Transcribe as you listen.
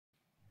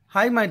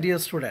Hi my dear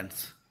students.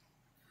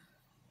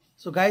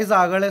 So guys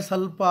ಆಗಲೇ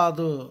ಸ್ವಲ್ಪ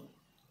ಅದು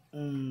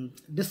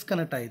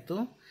ಡಿಸ್ಕನೆಕ್ಟ್ ಆಯಿತು.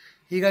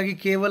 ಹೀಗಾಗಿ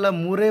ಕೇವಲ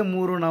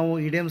ಮೂರು ನಾವು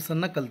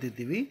ಇಡಿಯಮ್ಸನ್ನು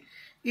ಕಲ್ತಿದ್ದೀವಿ.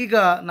 ಈಗ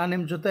ನಾನು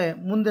ನಿಮ್ಮ ಜೊತೆ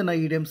ಮುಂದಿನ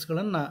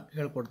ಇಡಿಯಮ್ಸ್ಗಳನ್ನು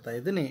ಹೇಳ್ಕೊಡ್ತಾ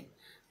ಇದ್ದೀನಿ.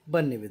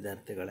 ಬನ್ನಿ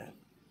ವಿದ್ಯಾರ್ಥಿಗಳೇ.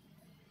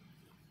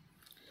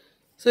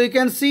 So you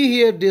can see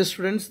here dear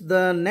students,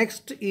 the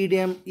next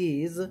idiom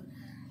is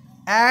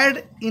add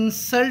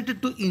insult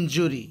to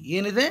injury.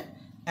 ಏನಿದೆ?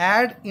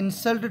 add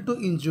insult to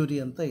injury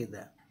ಅಂತ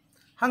ಇದೆ.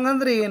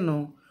 ಹಾಗಂದ್ರೆ ಏನು?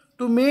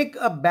 To make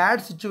a bad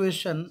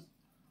situation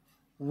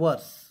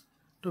worse.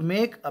 To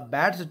make a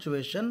bad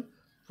situation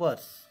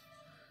worse.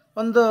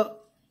 ಒಂದು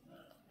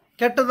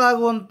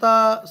ಕೆಟ್ಟದಾಗುವಂಥ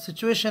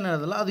situation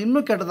ಇರೋದಲ್ಲ, ಅದು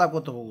ಇನ್ನೂ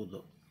ಕೆಟ್ಟದಾಗೋತ ಹೋಗೋದು.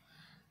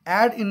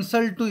 Add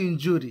insult to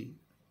injury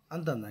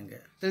ಅಂತಂದಂಗೆ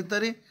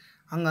ತಿಳಿತಾರೆ.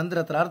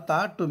 ಹಂಗಂದ್ರೆ ಅದರ ಅರ್ಥ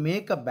to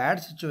make a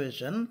bad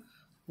situation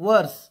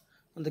verse,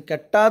 ಒಂದು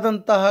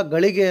ಕೆಟ್ಟಾದಂತಹ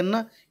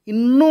ಗಳಿಗೆಯನ್ನು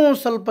ಇನ್ನೂ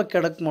ಸ್ವಲ್ಪ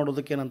ಕೆಡಕ್ಕೆ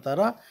ಮಾಡೋದಕ್ಕೆ ಏನಂತಾರ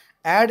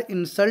ಆ್ಯಡ್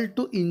ಇನ್ಸಲ್ಟ್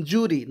ಟು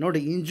ಇಂಜೂರಿ. ನೋಡಿ,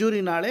 ಇಂಜೂರಿ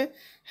ನಾಳೆ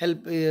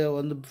ಹೆಲ್ಪ್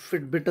ಒಂದು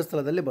ಬಿಟ್ಟ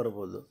ಸ್ಥಳದಲ್ಲಿ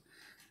ಬರ್ಬೋದು.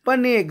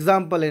 ಬನ್ನಿ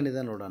ಎಕ್ಸಾಂಪಲ್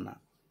ಏನಿದೆ ನೋಡೋಣ.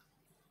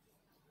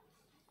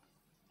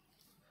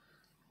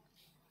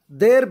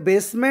 There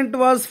basement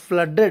was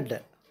ಫ್ಲಡ್ಡೆಡ್.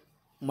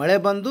 ಮಳೆ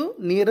ಬಂದು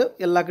ನೀರು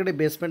ಎಲ್ಲ ಕಡೆ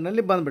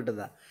ಬೇಸ್ಮೆಂಟ್ನಲ್ಲಿ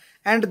ಬಂದುಬಿಟ್ಟದ.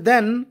 And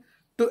then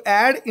to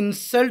add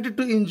insult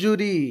to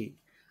injury,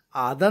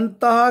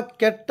 ಆದಂತಹ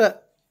ಕೆಟ್ಟ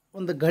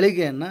ಒಂದು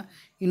ಗಳಿಗೆಯನ್ನು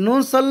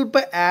ಇನ್ನೊಂದು ಸ್ವಲ್ಪ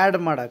ಆ್ಯಡ್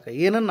ಮಾಡೋಕೆ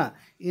ಏನನ್ನ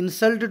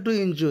ಇನ್ಸಲ್ಟ್ ಟು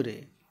ಇಂಜುರಿ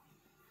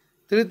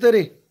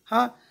ತಿಳಿತೀರಿ.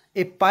 ಹಾಂ,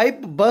 A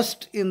pipe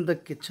bust in the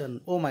kitchen.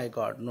 O my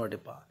god,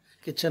 ನೋಡಿಪ್ಪ,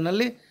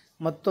 ಕಿಚನಲ್ಲಿ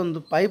ಮತ್ತೊಂದು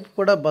ಪೈಪ್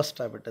ಕೂಡ ಬಸ್ಟ್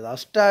ಆಗಿಬಿಟ್ಟಿದೆ.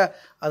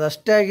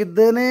 ಅದಷ್ಟೇ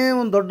ಆಗಿದ್ದೇನೆ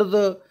ಒಂದು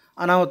ದೊಡ್ಡದು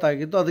ಅನಾಹುತ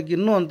ಆಗಿತ್ತು. ಅದಕ್ಕೆ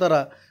ಇನ್ನೂ ಒಂಥರ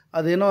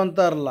ಅದೇನೋ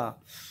ಅಂತಾರಲ್ಲ,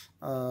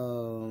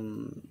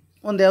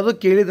 ಒಂದು ಯಾವುದೋ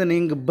ಕೇಳಿದ್ದೇನೆ,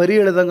 ಹಿಂಗೆ ಬರಿ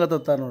ಇಳ್ದಂಗೆ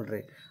ಆತತ್ತ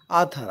ನೋಡ್ರಿ,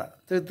 ಆ ಥರ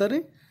ತಿಳಿತಾರೆ.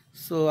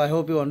 So I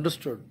hope you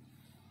understood.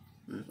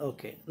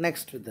 Okay,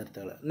 next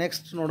ವಿದ್ಯಾರ್ಥಿಗಳ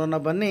ನೆಕ್ಸ್ಟ್ ನೋಡೋಣ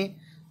ಬನ್ನಿ,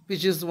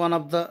 which is one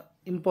of the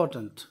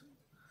important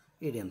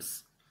idioms.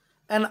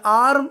 An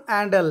arm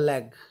and A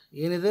leg.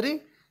 ಏನಿದೆ ರೀ?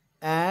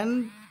 An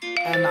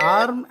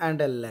arm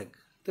and A leg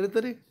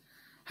ತಿಳಿತೀರಿ.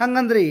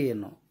 ಹಂಗಂದ್ರೆ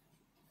ಏನು?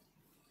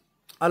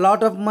 A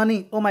lot of money.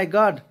 O my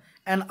god,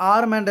 an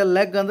arm and A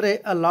leg ಅಂದರೆ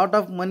a lot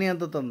of money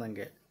ಅಂತ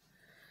ತಂದಂಗೆ.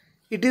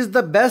 It is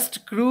the best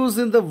cruise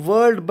in the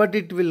world but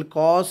it will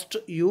cost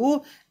you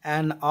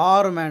an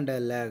arm and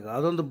A leg.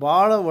 ಅದೊಂದು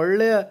ಭಾಳ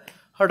ಒಳ್ಳೆಯ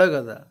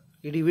ಹಡಗದ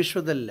ಇಡೀ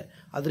ವಿಶ್ವದಲ್ಲೇ.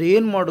 ಆದರೆ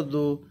ಏನು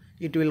ಮಾಡೋದು?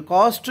 It will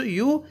cost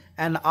you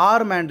an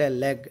arm and A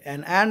leg.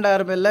 And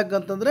arm A leg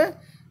ಅಂತಂದರೆ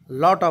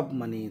lot of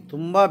money,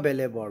 ತುಂಬ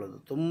ಬೆಲೆ ಬಾಳೋದು,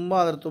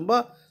 ತುಂಬ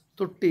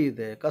ತುಟ್ಟಿ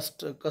ಇದೆ,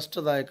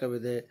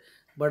 ಕಷ್ಟದಾಯಕವಿದೆ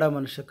ಬಡ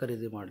ಮನುಷ್ಯ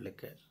ಖರೀದಿ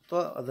ಮಾಡಲಿಕ್ಕೆ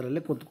ಅಥವಾ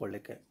ಅದರಲ್ಲಿ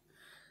ಕೂತ್ಕೊಳ್ಳಿಕ್ಕೆ.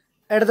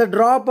 At the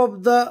drop of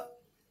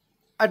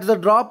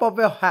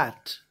A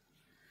hat.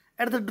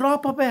 At the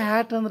drop of A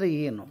hat ಅಂದರೆ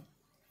ಏನು?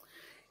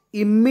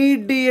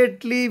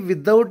 Immediately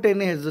without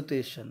any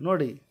hesitation.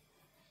 ನೋಡಿ,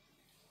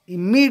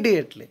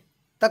 ಇಮ್ಮಿಡಿಯೇಟ್ಲಿ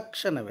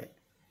ತಕ್ಷಣವೇ,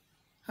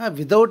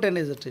 ವಿದೌಟ್ ಎನಿ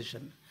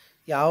ಹೆಸಿಟೇಷನ್,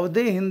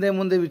 ಯಾವುದೇ ಹಿಂದೆ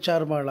ಮುಂದೆ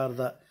ವಿಚಾರ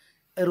ಮಾಡಲಾರ್ದ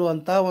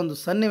ಇರುವಂಥ ಒಂದು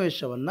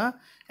ಸನ್ನಿವೇಶವನ್ನು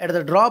at the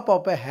drop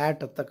of A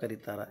hat ಅಂತ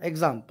ಕರೀತಾರೆ.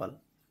 ಎಕ್ಸಾಂಪಲ್,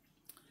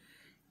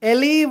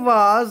 ಎಲಿ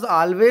was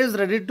always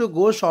ready to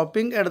go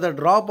shopping at the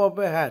drop of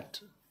A hat.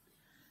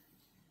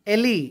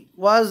 ಎಲಿ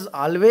was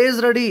always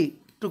ready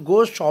to go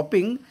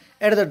shopping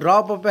at the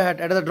drop of A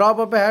hat. At the drop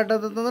of A hat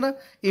ಅಂತಂದ್ರೆ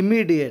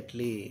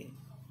immediately,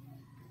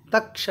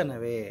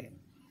 ತಕ್ಷಣವೇ,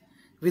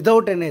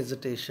 without any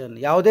hesitation,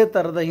 ಯಾವುದೇ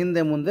ಥರದ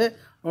ಹಿಂದೆ ಮುಂದೆ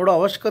ನೋಡೋ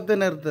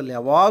ಅವಶ್ಯಕತೆನೇ ಇರ್ತಿಲ್ಲ.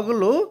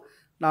 ಯಾವಾಗಲೂ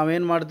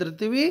ನಾವೇನು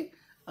ಮಾಡ್ತಿರ್ತೀವಿ,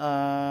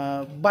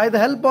 by the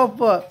help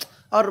of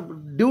R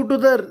due to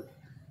the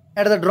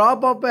at the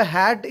drop of A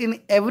hat in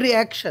every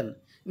action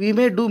we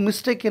may do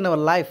mistake in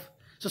our life.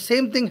 So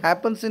same thing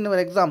happens in your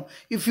exam.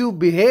 If you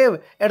behave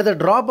at the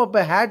drop of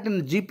a hat in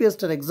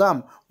GPSTR exam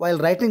while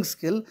writing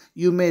skill,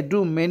 you may do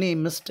many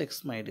mistakes,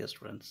 my dear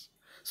students.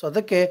 So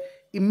ಅದಕ್ಕೆ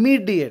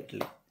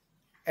immediately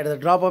at the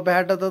drop of a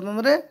hat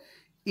ಅಂತಂದರೆ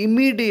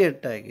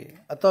immediate ಆಗಿ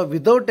ಅಥವಾ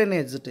without any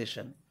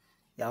hesitation,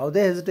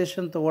 ಯಾವುದೇ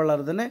hesitation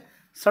ತೊಗೊಳ್ಳಾರ್ದೇ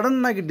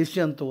ಸಡನ್ನಾಗಿ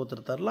decision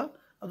ತೊಗೋತಿರ್ತಾರಲ್ಲ,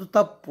 ಅದು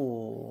ತಪ್ಪು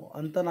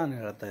ಅಂತ ನಾನು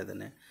ಹೇಳ್ತಾ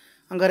ಇದ್ದೇನೆ.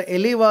 ಹಂಗಾರೆ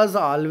ಎಲಿ was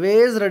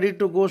always ready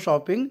to go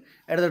shopping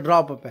at the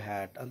drop of A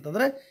hat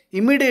ಅಂತಂದರೆ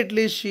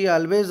immediately she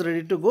always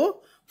ready to go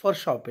for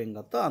shopping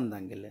ಅಂತ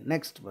ಅಂದಂಗಿಲ್ಲ.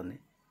 ನೆಕ್ಸ್ಟ್ ಬನ್ನಿ,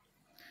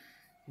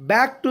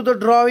 back to the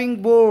drawing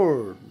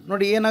board.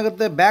 ನೋಡಿ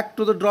ಏನಾಗುತ್ತೆ? Back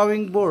to the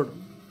drawing board.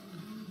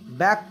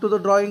 Back to the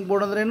drawing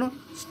board ಅಂದ್ರೇನು?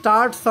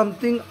 Start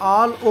something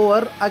all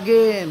over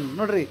again.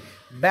 ನೋಡಿರಿ,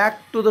 back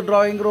to the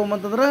drawing room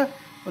ಅಂತಂದ್ರೆ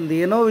ಒಂದು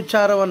ಏನೋ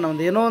ವಿಚಾರವನ್ನು,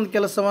 ಒಂದು ಏನೋ ಒಂದು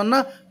ಕೆಲಸವನ್ನು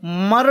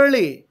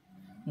ಮರಳಿ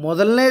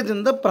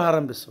ಮೊದಲನೇದಿಂದ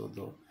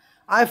ಪ್ರಾರಂಭಿಸುವುದು.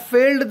 I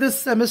failed this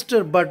semester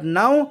but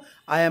now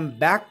I am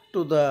back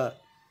to the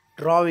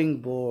drawing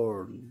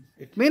board.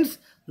 It means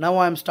now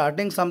I am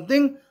starting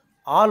something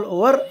all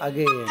over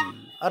again.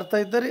 ಅರ್ಥ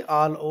ಆಯ್ತರಿ?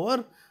 ಆಲ್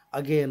ಓವರ್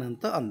ಅಗೇನ್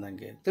ಅಂತ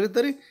ಅಂದಂಗೆ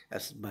ತಿಳಿತರಿ.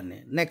 ಎಸ್, ಬನ್ನಿ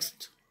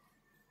next.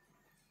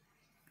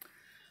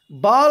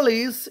 Ball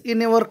is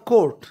in your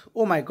court.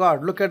 Oh my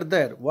God, look at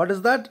there. What is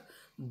that?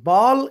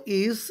 Ball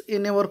is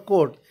in your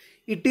court.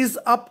 It is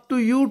up to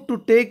you to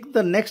take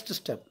the next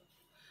step.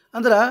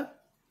 ಅಂದ್ರೆ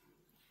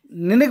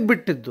ನಿನಗೆ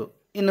ಬಿಟ್ಟಿದ್ದು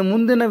ಇನ್ನು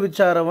ಮುಂದಿನ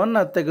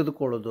ವಿಚಾರವನ್ನು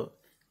ತೆಗೆದುಕೊಳ್ಳೋದು.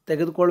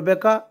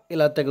 ತೆಗೆದುಕೊಳ್ಬೇಕಾ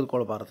ಇಲ್ಲ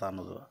ತೆಗೆದುಕೊಳ್ಬಾರ್ದಾ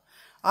ಅನ್ನೋದು.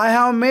 I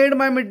have made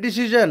my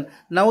decision,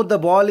 now the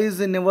ball is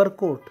in your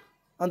court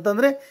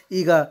ಅಂತಂದರೆ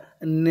ಈಗ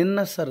ನಿನ್ನ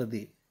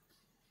ಸರದಿ.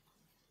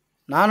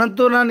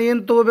 ನಾನು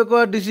ಏನು ತೊಗೋಬೇಕು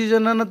ಆ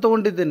ಡಿಸಿಷನನ್ನು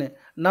ತೊಗೊಂಡಿದ್ದೇನೆ.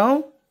 ನಾವು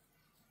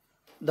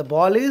the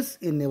ball is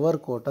in your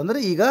court ಅಂದರೆ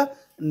ಈಗ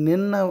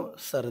ನಿನ್ನ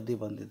ಸರದಿ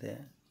ಬಂದಿದೆ,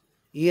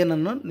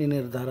 ಏನನ್ನು ನೀನು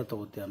ನಿರ್ಧಾರ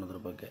ತಗೋತೀಯ ಅನ್ನೋದ್ರ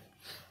ಬಗ್ಗೆ.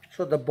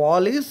 So the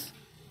ball is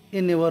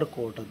in your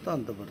court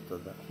ಅಂತ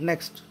ಬರ್ತದೆ.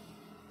 Next,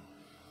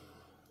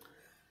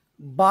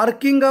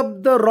 barking up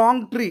the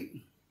wrong tree.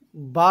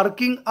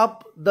 Barking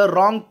up the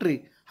wrong tree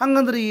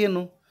ಹಂಗಂದ್ರೆ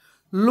ಏನು?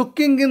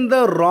 Looking in the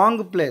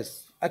wrong place,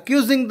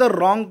 accusing the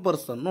wrong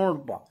person.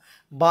 ನೋಡಪ್ಪ,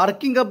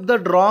 barking up the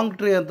wrong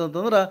tree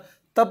ಅಂತಂತಂದ್ರೆ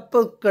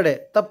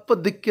ತಪ್ಪು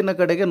ದಿಕ್ಕಿನ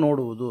ಕಡೆಗೆ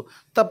ನೋಡುವುದು,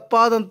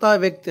 ತಪ್ಪಾದಂತಹ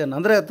ವ್ಯಕ್ತಿಯನ್ನು.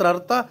 ಅಂದರೆ ಅದರ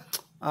ಅರ್ಥ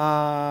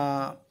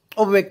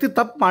ಒಬ್ಬ ವ್ಯಕ್ತಿ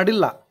ತಪ್ಪು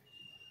ಮಾಡಿಲ್ಲ,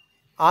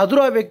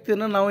 ಆದರೂ ಆ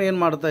ವ್ಯಕ್ತಿಯನ್ನು ನಾವು ಏನು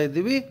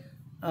ಮಾಡ್ತಾಯಿದ್ದೀವಿ,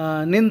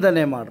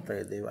 ನಿಂದನೆ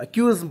ಮಾಡ್ತಾಯಿದ್ದೀವಿ,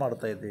 ಅಕ್ಯೂಸ್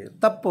ಮಾಡ್ತಾಯಿದ್ದೀವಿ,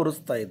 ತಪ್ಪು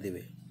ಹೊರಿಸ್ತಾ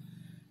ಇದ್ದೀವಿ.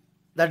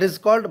 That is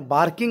called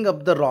barking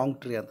up the wrong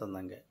tree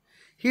ಅಂತಂದಂಗೆ.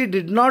 He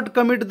did not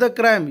commit the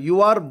crime, you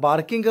are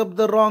barking up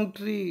the wrong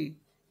tree.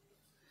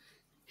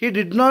 He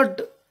did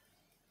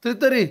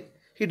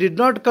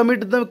not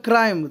commit the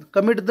crime,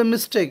 commit the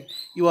mistake,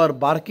 you are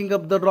barking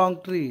up the wrong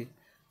tree.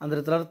 ಅಂದರೆ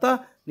ಇದರ ಅರ್ಥ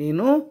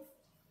ನೀನು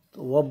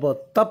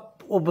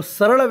ಒಬ್ಬ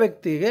ಸರಳ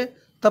ವ್ಯಕ್ತಿಗೆ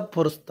ತಪ್ಪು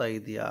ಹೊರಿಸ್ತಾ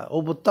ಇದೆಯಾ,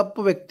 ಒಬ್ಬ ತಪ್ಪು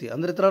ವ್ಯಕ್ತಿ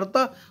ಅಂದರೆ ಇದರ ಅರ್ಥ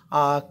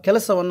ಆ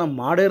ಕೆಲಸವನ್ನು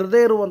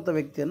ಮಾಡಿರದೇ ಇರುವಂಥ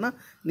ವ್ಯಕ್ತಿಯನ್ನು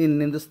ನೀನು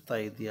ನಿಂದಿಸ್ತಾ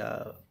ಇದೆಯಾ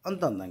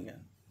ಅಂತಂದಂಗೆ.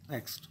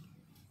 Next,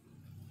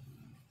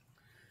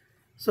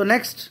 so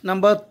next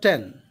number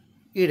 10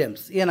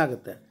 idioms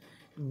ಏನಾಗುತ್ತೆ?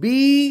 B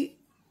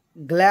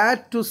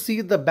glad to C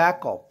the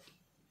back of.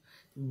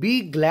 B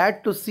glad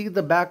to C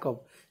the back of.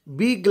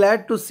 B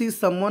glad to C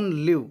someone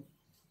live.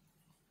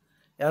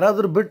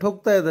 ಯಾರಾದರೂ ಬಿಟ್ಟು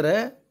ಹೋಗ್ತಾ ಇದ್ದರೆ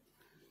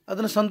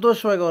ಅದನ್ನು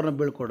ಸಂತೋಷವಾಗಿ ಅವ್ರನ್ನ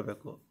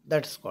ಬೀಳ್ಕೊಡ್ಬೇಕು.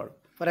 That's called.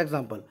 For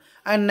example,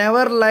 I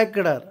never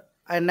liked Har,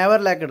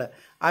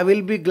 I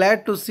will be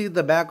glad to C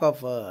the back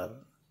of her.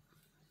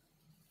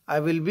 I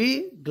will be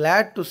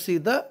glad to C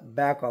the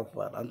back of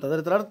her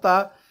ಅಂತಂದರೆ ಇದರ ಅರ್ಥ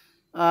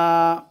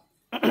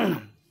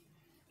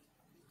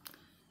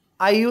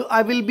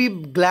I will be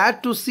glad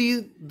to C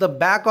the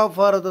back of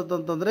her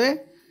ಅಂತಂತಂದರೆ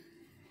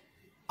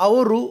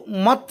ಅವರು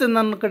ಮತ್ತೆ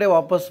ನನ್ನ ಕಡೆ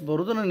ವಾಪಸ್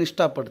ಬರೋದು ನಾನು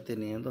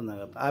ಇಷ್ಟಪಡ್ತೀನಿ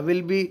ಅಂತಂದಾಗತ್ತೆ. I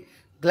will be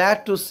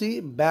glad to C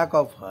back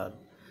of her.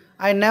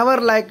 I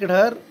never liked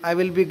Har, I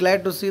will be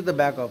glad to C the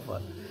back of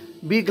her.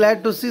 B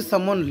glad to C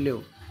someone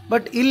live.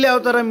 But ಇಲ್ಲಿ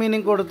ಯಾವ ಥರ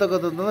ಮೀನಿಂಗ್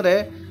ಕೊಡ್ತಕ್ಕಂತಂದರೆ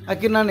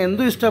ಆಕೆ ನಾನು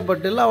ಎಂದೂ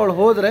ಇಷ್ಟಪಟ್ಟಿಲ್ಲ, ಅವಳು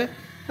ಹೋದರೆ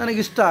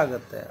ನನಗಿಷ್ಟ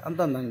ಆಗುತ್ತೆ ಅಂತ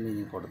ನಂಗೆ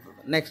ಮೀನಿಂಗ್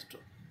ಕೊಡ್ತದೆ. Next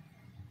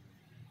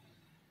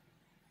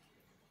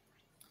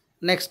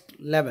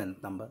 11th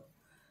number,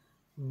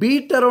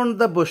 beat around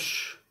the bush.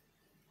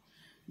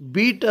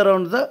 Beat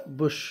around the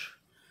bush.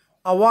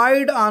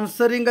 Avoid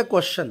answering a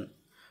question,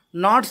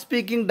 not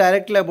speaking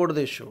directly about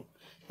the issue.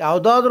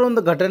 ಯಾವುದಾದ್ರೂ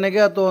ಒಂದು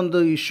ಘಟನೆಗೆ ಅಥವಾ ಒಂದು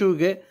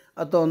ಇಶ್ಯೂಗೆ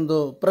ಅಥವಾ ಒಂದು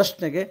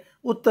ಪ್ರಶ್ನೆಗೆ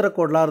ಉತ್ತರ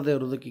ಕೊಡಲಾರದೆ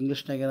ಇರೋದಕ್ಕೆ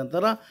ಇಂಗ್ಲೀಷ್ನಾಗ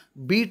ಏನಂತಾರೆ?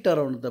 Beet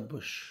around the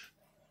bush.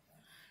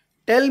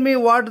 Tell me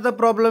what the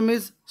problem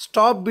is,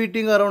 stop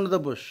beating around the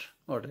bush.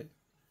 ನೋಡಿರಿ,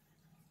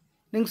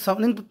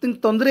 ನಿಂಗೆ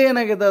ತೊಂದರೆ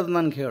ಏನಾಗಿದೆ ಅದು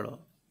ನನಗೆ ಹೇಳು.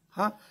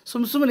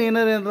 ಸುಮ್ಮನೆ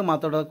ಏನಾರು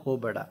ಮಾತಾಡೋಕ್ಕೆ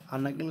ಹೋಗಬೇಡ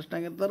ಅನ್ನೋಕೆ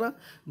ಇಂಗ್ಲೀಷ್ನಾಗ ಇರ್ತಾರೆ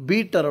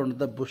ಬೀಟ್ ಅರೌಂಡ್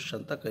ದ ಬುಷ್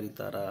ಅಂತ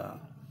ಕರೀತಾರೆ.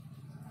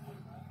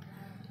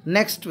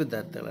 ನೆಕ್ಸ್ಟ್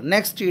ವಿದ್ಯಾರ್ಥಿಗಳು,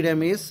 next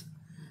idiom is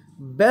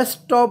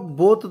best of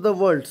both the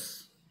world's.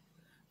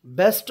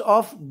 Best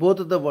of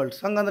both the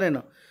world's ಹಂಗಂದ್ರೆ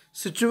ಏನು?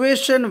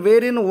 Situation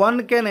where in one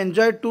can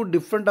enjoy to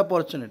different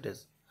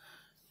opportunities.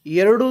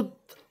 ಎರಡು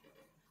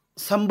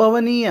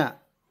ಸಂಭವನೀಯ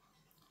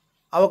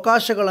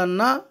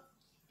ಅವಕಾಶಗಳನ್ನು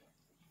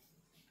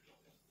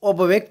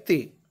ಒಬ್ಬ ವ್ಯಕ್ತಿ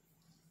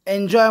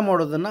ಎಂಜಾಯ್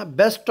ಮಾಡೋದನ್ನು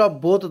best of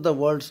both the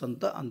world's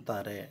ಅಂತ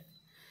ಅಂತಾರೆ.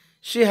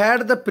 She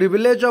had the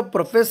privilege of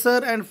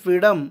professor and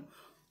freedom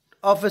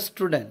of A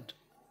student.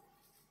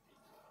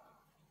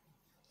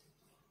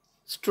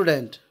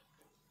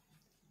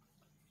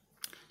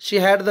 She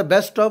had the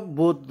best of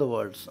both the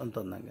world's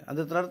ಅಂತಂದಂಗೆ.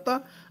 ಅದರ ಅರ್ಥ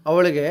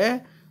ಅವಳಿಗೆ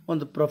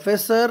ಒಂದು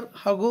ಪ್ರೊಫೆಸರ್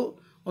ಹಾಗೂ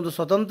ಒಂದು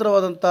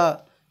ಸ್ವತಂತ್ರವಾದಂಥ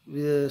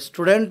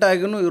ಸ್ಟೂಡೆಂಟ್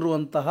ಆಗಿಯೂ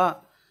ಇರುವಂತಹ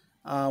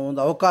ಒಂದು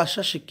ಅವಕಾಶ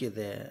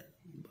ಸಿಕ್ಕಿದೆ.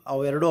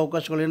 ಅವು ಎರಡು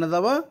ಅವಕಾಶಗಳು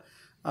ಏನದಾವ?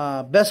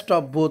 Best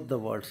of both the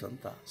world's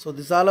ಅಂತ. So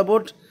this all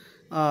about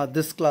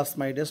this class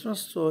my dear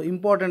students. So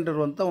important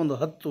ಇರುವಂಥ ಒಂದು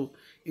 10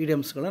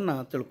 ಇಡಿಯಮ್ಸ್ಗಳನ್ನು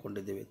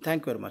ತಿಳ್ಕೊಂಡಿದ್ದೀವಿ.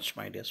 Thank you very much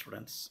my dear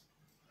students.